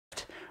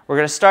We're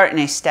going to start in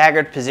a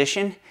staggered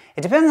position.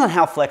 It depends on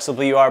how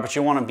flexible you are, but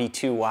you want to be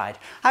too wide.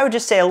 I would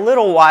just say a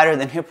little wider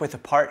than hip width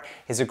apart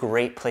is a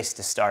great place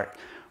to start.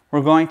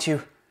 We're going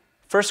to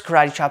first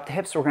karate chop the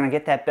hips. We're going to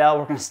get that bell.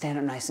 We're going to stand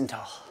up nice and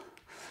tall.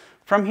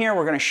 From here,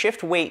 we're going to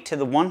shift weight to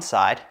the one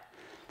side,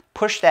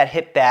 push that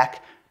hip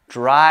back,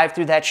 drive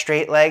through that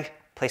straight leg,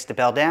 place the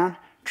bell down,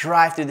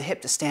 drive through the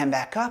hip to stand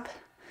back up,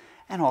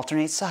 and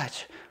alternate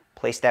sides.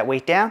 Place that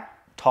weight down,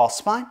 tall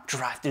spine,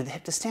 drive through the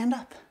hip to stand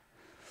up.